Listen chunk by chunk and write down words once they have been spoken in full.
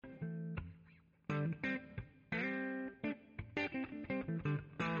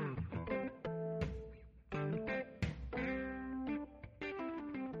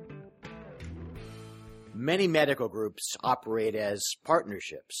Many medical groups operate as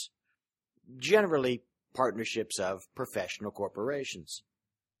partnerships, generally partnerships of professional corporations.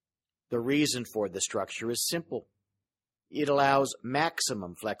 The reason for the structure is simple. It allows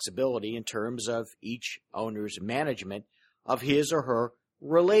maximum flexibility in terms of each owner's management of his or her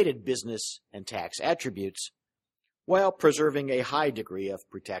related business and tax attributes, while preserving a high degree of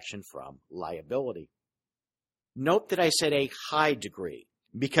protection from liability. Note that I said a high degree,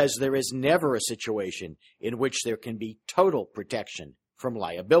 because there is never a situation in which there can be total protection from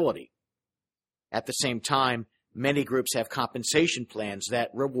liability. At the same time, many groups have compensation plans that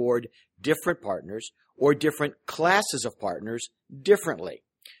reward different partners or different classes of partners differently,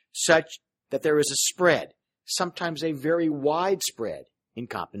 such that there is a spread, sometimes a very wide spread, in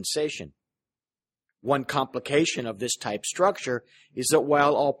compensation. One complication of this type structure is that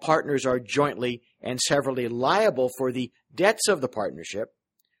while all partners are jointly and severally liable for the debts of the partnership,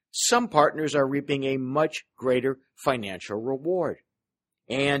 some partners are reaping a much greater financial reward.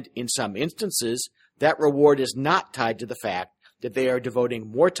 And in some instances, that reward is not tied to the fact that they are devoting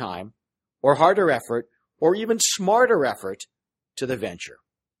more time or harder effort or even smarter effort to the venture.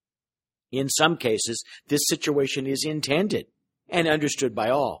 In some cases, this situation is intended and understood by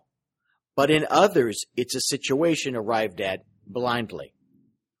all. But in others, it's a situation arrived at blindly.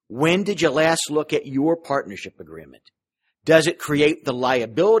 When did you last look at your partnership agreement? Does it create the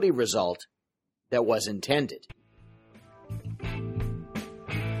liability result that was intended?